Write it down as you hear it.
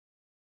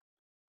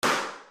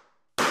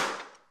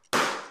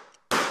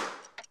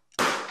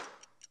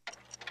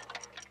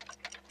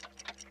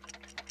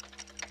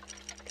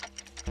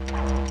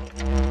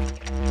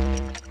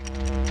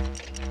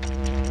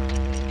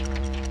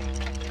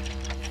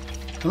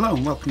Hello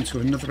and welcome to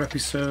another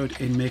episode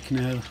in making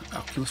an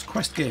Oculus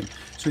Quest game.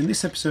 So in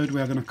this episode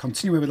we are going to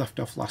continue where we left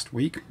off last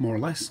week, more or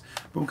less,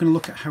 but we're going to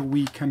look at how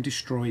we can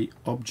destroy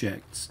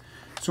objects.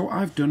 So what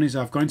I've done is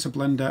I've gone into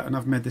Blender and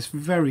I've made this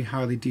very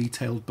highly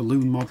detailed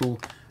balloon model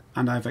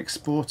and I've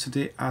exported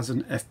it as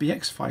an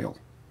FBX file.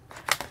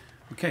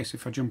 Okay, so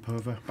if I jump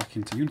over back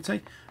into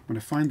Unity, I'm going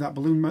to find that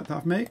balloon that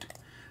I've made.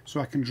 So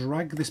I can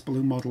drag this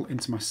balloon model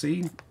into my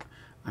scene.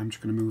 I'm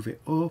just going to move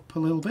it up a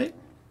little bit.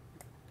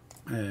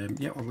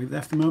 Yeah, I'll leave it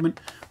there for the moment.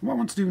 What I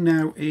want to do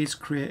now is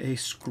create a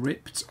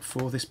script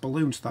for this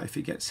balloon so that if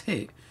it gets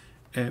hit,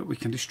 we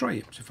can destroy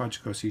it. So if I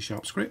just go C#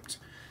 script,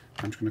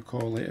 I'm just going to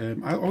call it,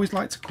 I always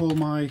like to call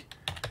my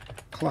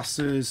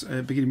classes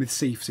beginning with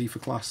C for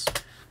class.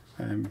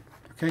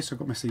 Okay, so I've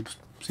got my C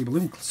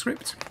balloon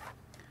script.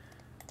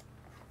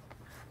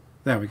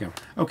 There we go.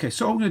 Okay,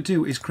 so all I'm going to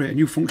do is create a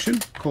new function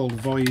called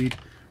void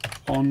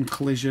on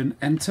collision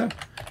enter,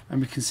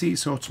 and we can see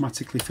it's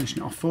automatically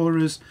finishing it off for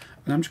us.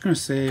 And I'm just going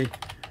to say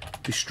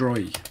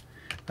destroy.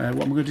 What am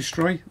I going to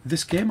destroy?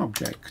 This game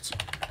object.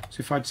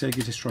 So if I'd say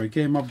destroy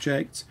game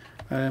object,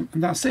 and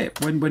that's it.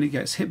 When it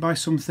gets hit by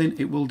something,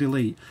 it will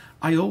delete.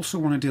 I also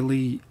want to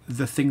delete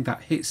the thing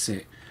that hits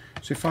it.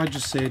 So if I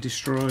just say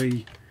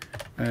destroy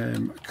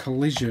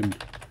collision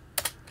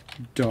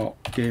dot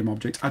game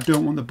object, I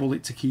don't want the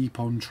bullet to keep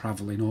on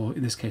travelling, or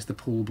in this case the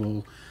pool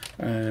ball.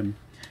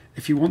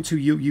 If you want to,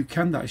 you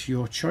can. That's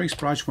your choice.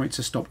 But I just want it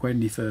to stop going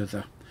any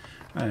further.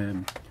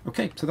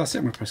 Okay, so that's it.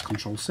 I'm going to press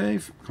Control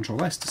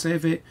S to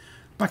save it.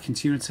 Back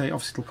into Unity,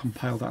 obviously it'll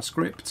compile that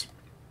script.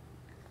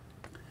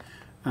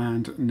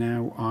 And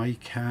now I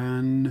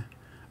can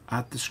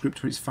add the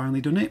script where it's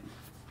finally done it.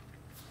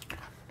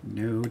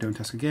 No, don't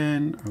ask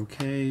again.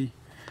 Okay.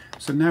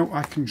 So now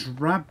I can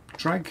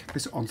drag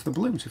this onto the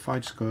balloon. So if I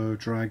just go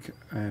drag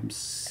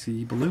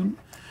C balloon,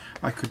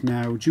 I could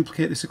now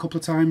duplicate this a couple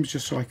of times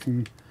just so I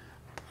can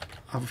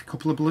have a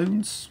couple of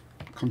balloons.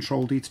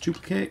 Control D to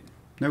duplicate.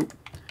 Nope.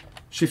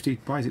 Shift E,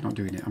 why is it not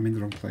doing it? I'm in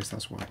the wrong place,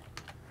 that's why.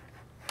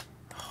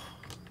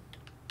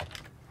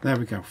 There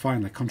we go,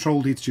 finally.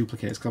 Control D to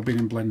duplicate, because I've been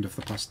in Blender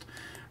for the past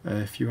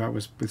few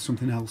hours with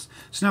something else.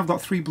 So now I've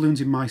got 3 balloons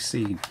in my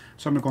scene.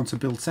 So I'm going to go on to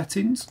build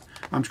settings.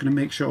 I'm just going to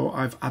make sure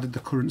I've added the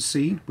current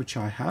scene, which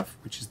I have,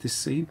 which is this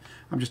scene.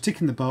 I'm just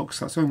ticking the box,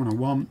 that's the only one I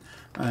want.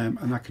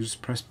 And I can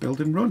just press build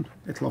and run.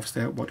 It'll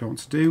obviously out what I want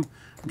to do.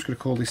 I'm just going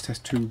to call this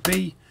test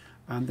 2B,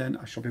 and then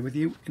I shall be with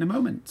you in a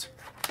moment.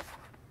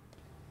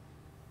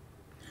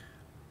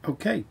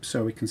 Okay,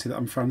 so we can see that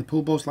I'm firing the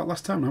pool balls like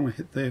last time. Now I'm going to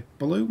hit the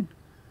balloon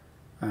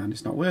and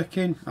it's not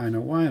working. I know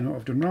why, I know what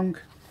I've done wrong.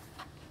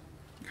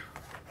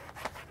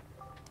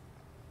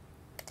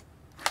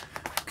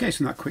 Okay,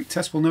 so in that quick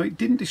test we'll know it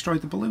didn't destroy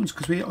the balloons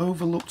because we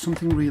overlooked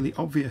something really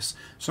obvious.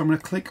 So I'm going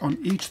to click on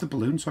each of the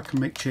balloons so I can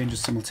make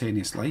changes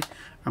simultaneously.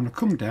 I'm going to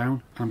come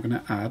down and I'm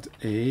going to add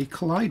a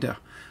collider.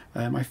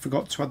 I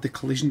forgot to add the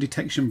collision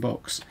detection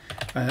box.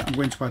 I'm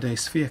going to add a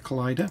sphere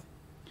collider.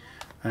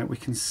 We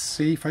can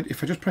see if I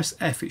just press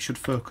F, it should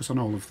focus on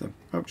all of them.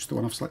 Oh, just the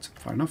one I've selected,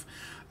 fair enough.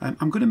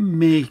 I'm going to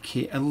make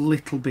it a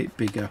little bit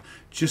bigger,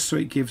 just so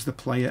it gives the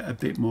player a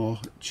bit more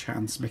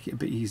chance, make it a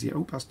bit easier.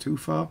 Oh, that's too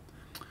far.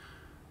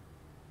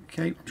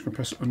 Okay, I'm just going to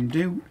press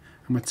undo.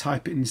 I'm going to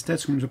type it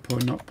instead, so I'm going to put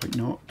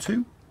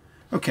 0.02.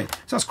 Okay,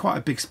 so that's quite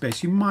a big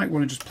space. You might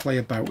want to just play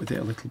about with it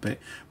a little bit,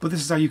 but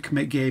this is how you can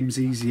make games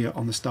easier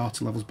on the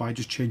starter levels, by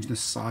just changing the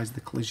size of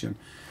the collision.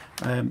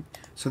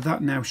 So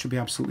that now should be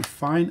absolutely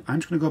fine. I'm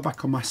just going to go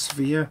back on my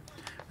sphere.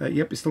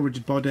 Yep, it's still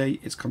rigid body.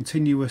 It's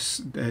continuous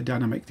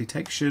dynamic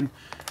detection.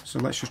 So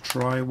let's just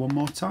try one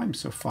more time.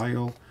 So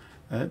file,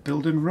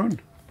 build and run.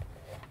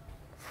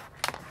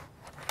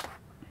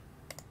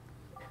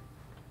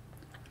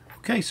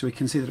 Okay, so we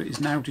can see that it is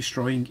now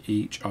destroying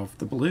each of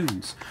the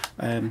balloons.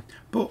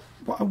 But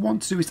what I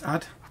want to do is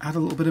add a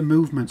little bit of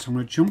movement. So I'm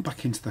going to jump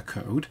back into the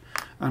code.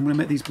 And I'm going to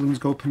make these balloons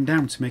go up and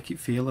down to make it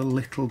feel a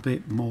little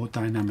bit more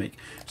dynamic.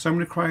 So I'm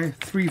going to require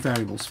 3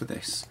 variables for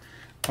this.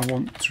 I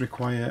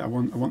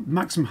want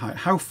maximum height.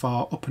 How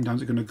far up and down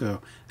is it going to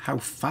go? How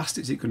fast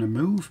is it going to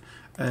move?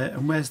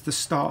 And where's the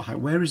start height?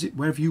 Where is it?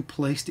 Where have you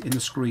placed it in the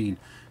screen?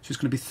 So it's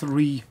going to be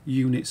 3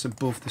 units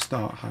above the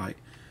start height.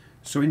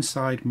 So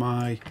inside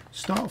my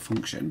start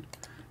function,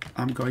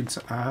 I'm going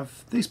to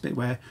have this bit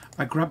where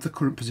I grab the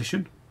current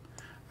position.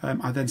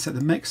 I then set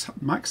the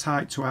max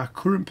height to our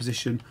current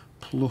position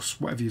plus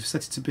whatever you've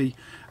set it to be.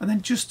 And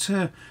then just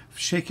to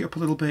shake it up a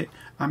little bit,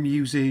 I'm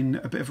using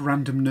a bit of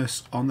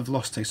randomness on the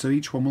velocity. So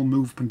each one will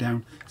move up and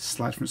down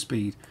slightly different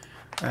speed.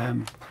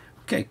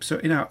 Okay, so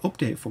in our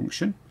update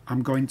function,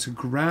 I'm going to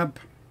grab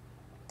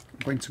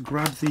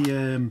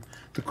the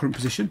current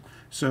position.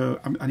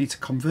 So I need to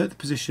convert the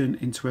position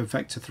into a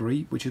vector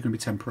 3, which is going to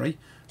be temporary,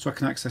 so I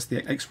can access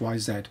the X, Y,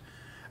 Z.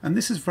 And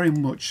this is very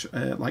much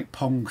like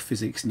Pong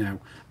physics now.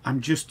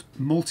 I'm just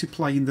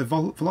multiplying the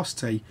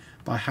velocity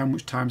by how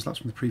much time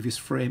lapsed from the previous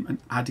frame and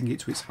adding it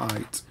to its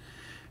height.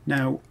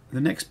 Now, the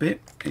next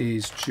bit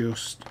is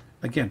just,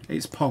 again,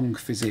 it's Pong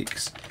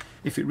physics.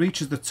 If it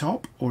reaches the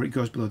top or it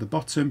goes below the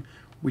bottom,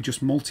 we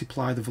just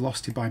multiply the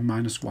velocity by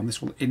 -1.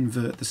 This will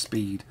invert the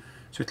speed,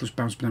 so it'll just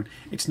bounce down.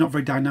 It's not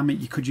very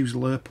dynamic. You could use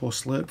lerp or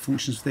slurp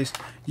functions for this.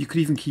 You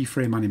could even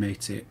keyframe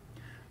animate it.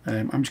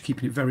 I'm just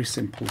keeping it very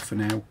simple for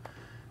now.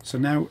 So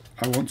now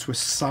I want to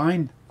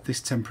assign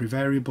this temporary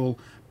variable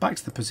back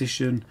to the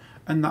position,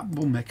 and that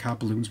will make our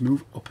balloons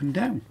move up and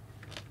down.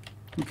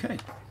 Okay,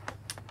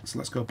 so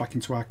let's go back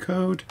into our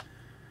code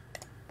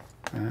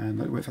and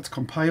let's wait for it to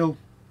compile,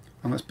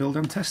 and let's build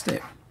and test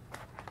it.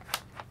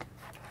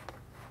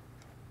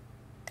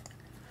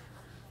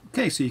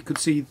 Okay, so you could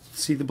see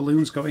the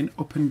balloons going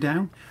up and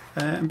down,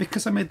 and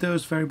because I made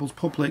those variables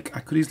public,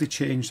 I could easily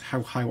change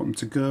how high I want them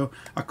to go.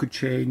 I could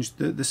change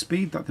the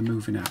speed that they're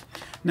moving at.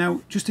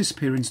 Now, just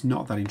disappearing's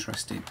not that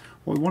interesting.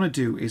 What we want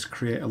to do is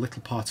create a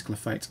little particle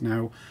effect.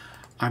 Now,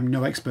 I'm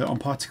no expert on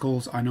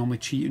particles. I normally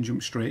cheat and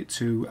jump straight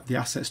to the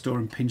asset store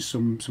and pinch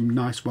some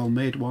nice,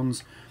 well-made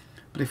ones.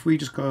 But if we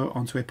just go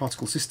onto a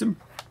particle system,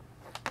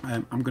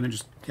 I'm going to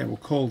just, we'll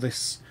call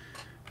this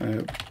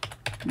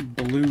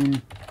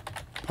balloon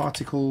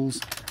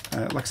particles.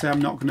 Like I say,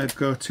 I'm not going to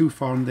go too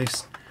far on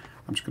this.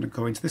 I'm just going to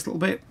go into this little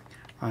bit.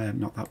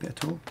 Not that bit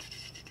at all.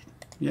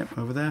 Yep,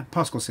 over there.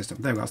 Particle system.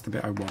 There we go, that's the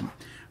bit I want.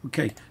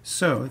 Okay,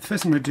 so the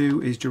first thing I'm going to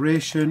do is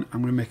duration.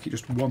 I'm going to make it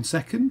just 1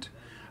 second.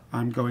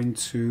 I'm going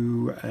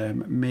to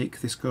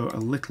make this go a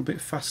little bit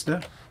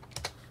faster.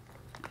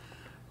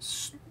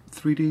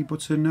 3D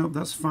button, no,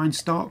 that's fine.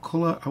 Start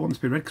colour, I want this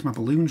to be red because my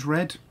balloon's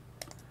red.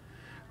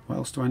 What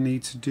else do I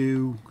need to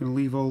do? I'm going to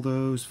leave all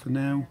those for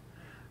now.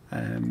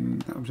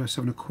 I'm just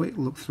having a quick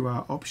look through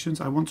our options.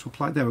 I want to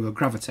apply, there we go,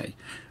 gravity.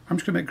 I'm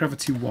just going to make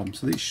gravity 1,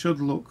 so that it should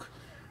look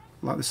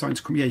like they're starting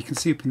to come, you can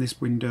see up in this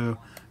window,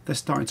 they're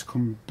starting to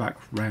come back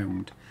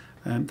round.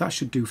 That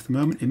should do for the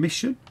moment.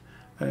 Emission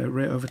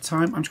rate over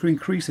time, I'm just going to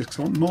increase this because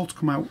I want them all to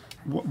come out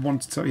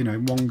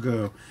in one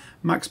go.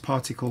 Max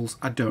particles,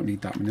 I don't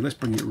need that many. Let's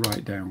bring it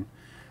right down.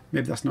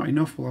 Maybe that's not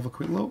enough, we'll have a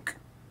quick look.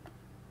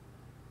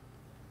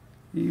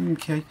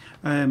 Okay,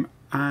 and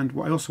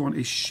what I also want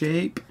is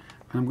shape.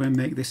 I'm going to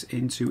make this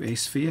into a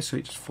sphere so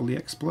it just fully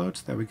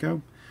explodes. There we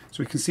go.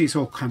 So we can see it's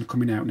all kind of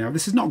coming out now.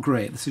 This is not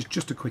great, this is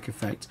just a quick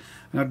effect.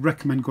 And I'd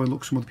recommend going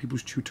look at some other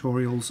people's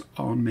tutorials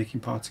on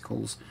making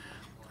particles.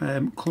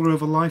 Colour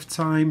over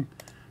lifetime,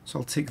 so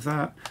I'll tick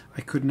that.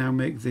 I could now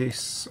make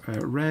this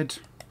red.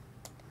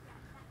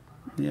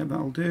 Yeah,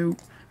 that'll do.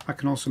 I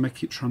can also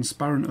make it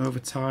transparent over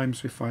time,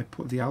 so if I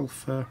put the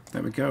alpha,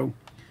 there we go.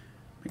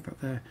 Make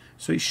that there.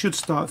 So it should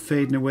start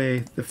fading away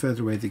the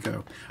further away they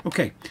go.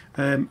 Okay,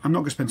 I'm not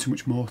going to spend too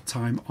much more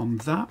time on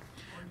that.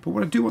 But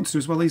what I do want to do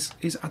as well is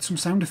add some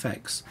sound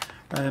effects.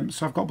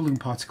 So I've got balloon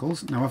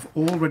particles. Now I've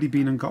already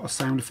been and got a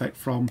sound effect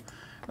from,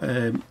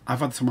 I've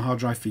had this on my hard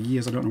drive for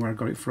years, I don't know where I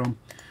got it from.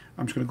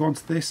 I'm just going to go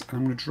onto this and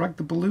I'm going to drag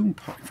the balloon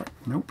part, in fact,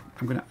 nope,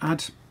 I'm going to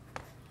add,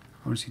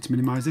 I want to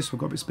minimise this so I've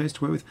got a bit of space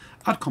to work with.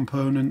 Add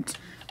component,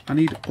 I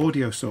need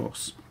audio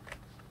source.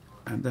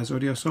 And there's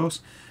audio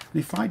source.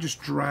 And if I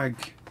just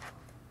drag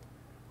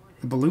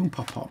the balloon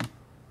pop on,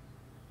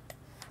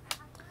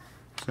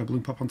 so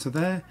balloon pop onto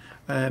there,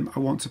 I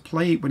want to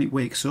play it when it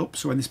wakes up,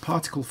 so when this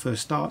particle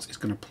first starts it's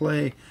going to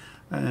play.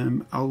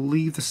 I'll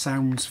leave the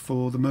sounds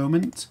for the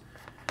moment,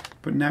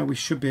 but now we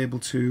should be able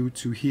to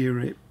hear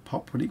it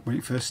pop when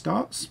it first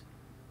starts.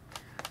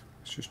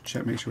 Let's just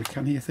check, make sure we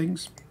can hear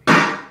things.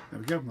 There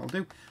we go, that'll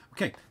do.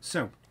 Okay,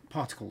 so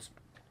particles.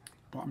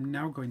 What I'm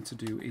now going to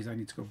do is I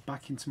need to go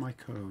back into my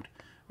code.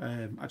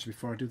 Actually,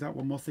 before I do that,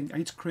 one more thing. I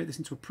need to create this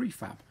into a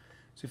prefab.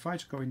 So if I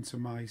just go into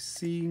my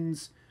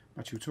scenes,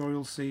 my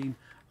tutorial scene,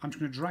 I'm just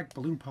going to drag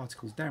balloon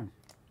particles down.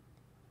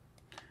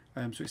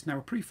 So it's now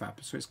a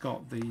prefab. So it's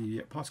got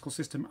the particle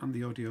system and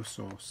the audio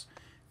source.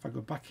 If I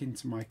go back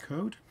into my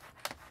code,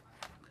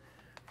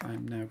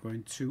 I'm now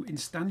going to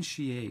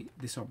instantiate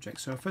this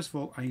object. So first of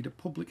all, I need a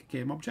public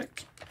game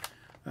object.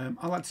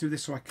 I like to do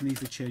this so I can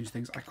easily change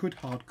things. I could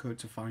hard code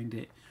to find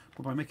it,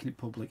 but by making it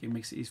public, it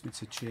makes it easier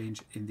to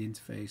change in the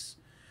interface.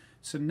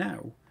 So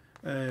now,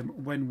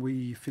 when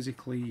we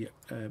physically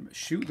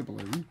shoot the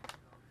balloon,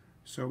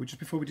 so just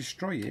before we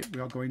destroy it, we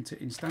are going to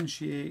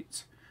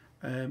instantiate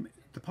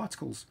the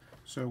particles.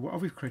 So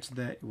whatever we've created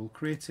there, it will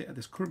create it at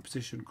this current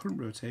position, current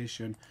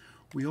rotation.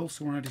 We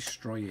also want to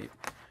destroy it,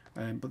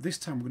 but this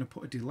time we're going to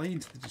put a delay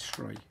into the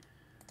destroy.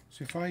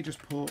 So if I just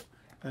put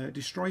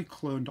destroy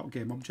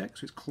clone.gameObject,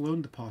 so it's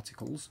cloned the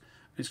particles,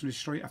 and it's going to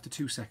destroy it after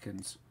 2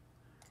 seconds,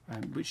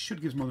 which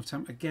should give us more of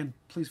time. Again,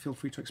 please feel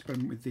free to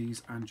experiment with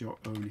these and your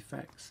own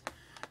effects.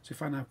 So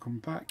if I now come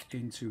back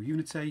into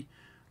Unity,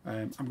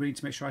 I'm going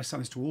to make sure I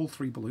assign this to all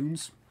 3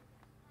 balloons.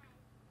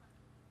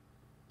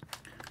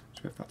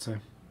 So if that's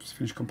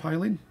finished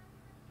compiling.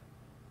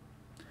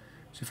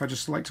 So if I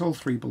just select all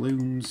 3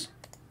 balloons,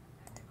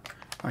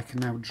 I can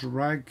now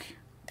drag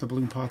the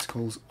balloon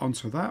particles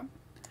onto that,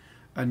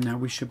 and now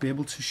we should be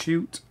able to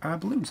shoot our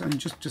balloons. And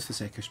just for the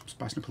sake of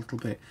spicing up a little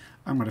bit,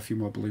 I'm going to add a few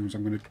more balloons.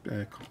 I'm going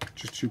to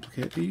just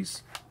duplicate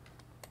these.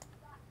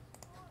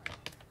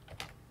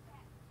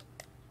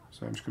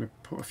 So I'm just going to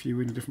put a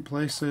few in different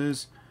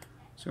places.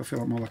 So I feel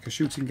like more like a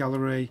shooting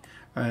gallery.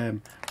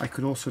 I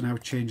could also now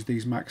change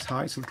these max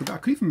heights a little bit. I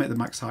could even make the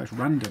max heights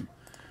random,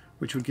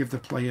 which would give the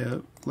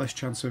player less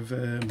chance of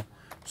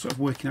sort of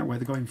working out where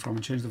they're going from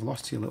and change the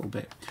velocity a little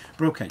bit.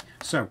 But okay,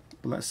 so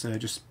let's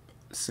just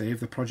save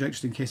the project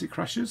just in case it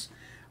crashes.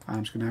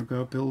 I'm just going to now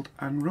go build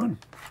and run.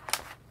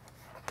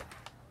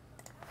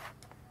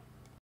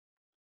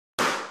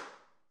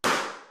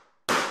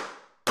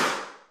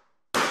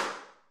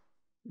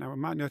 Now I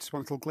might notice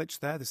one little glitch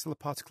there. There's still a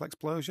particle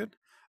explosion,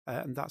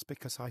 and that's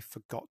because I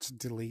forgot to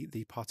delete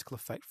the particle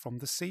effect from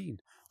the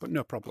scene, but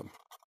no problem.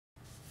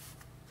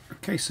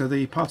 Okay, so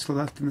the particle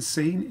left in the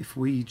scene, if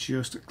we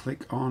just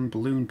click on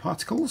balloon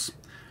particles,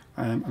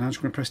 and I'm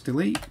just going to press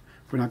delete,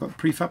 we've now got the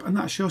prefab, and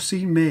that's your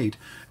scene made.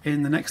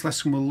 In the next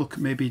lesson we'll look at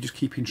maybe just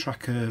keeping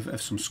track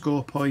of some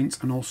score points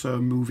and also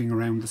moving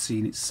around the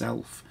scene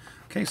itself.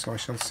 Okay, so I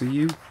shall see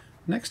you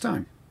next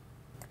time.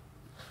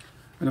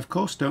 And of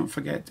course, don't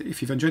forget,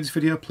 if you've enjoyed this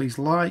video, please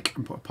like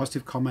and put a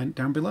positive comment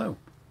down below.